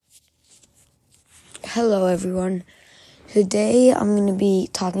Hello everyone. Today I'm going to be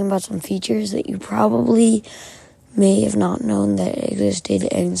talking about some features that you probably may have not known that existed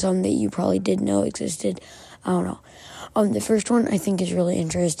and some that you probably did know existed. I don't know. The first one I think is really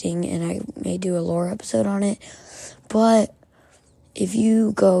interesting and I may do a lore episode on it. But if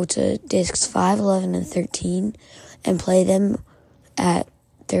you go to discs 5, 11, and 13 and play them at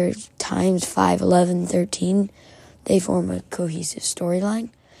their times 5, 11, 13, they form a cohesive storyline.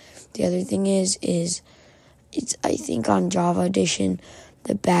 The other thing is it's, I think on Java Edition,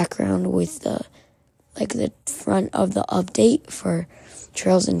 the background with the front of the update for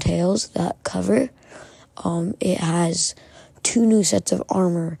Trails and Tales, that cover, it has 2 new sets of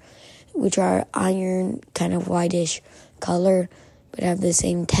armor, which are iron, kind of whitish color, but have the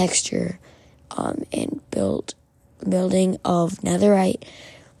same texture, and building of netherite,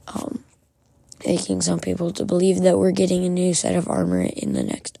 making some people to believe that we're getting a new set of armor in the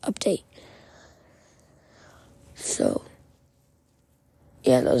next update. So,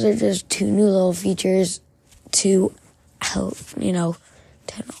 yeah, those are just 2 new little features to help, to know.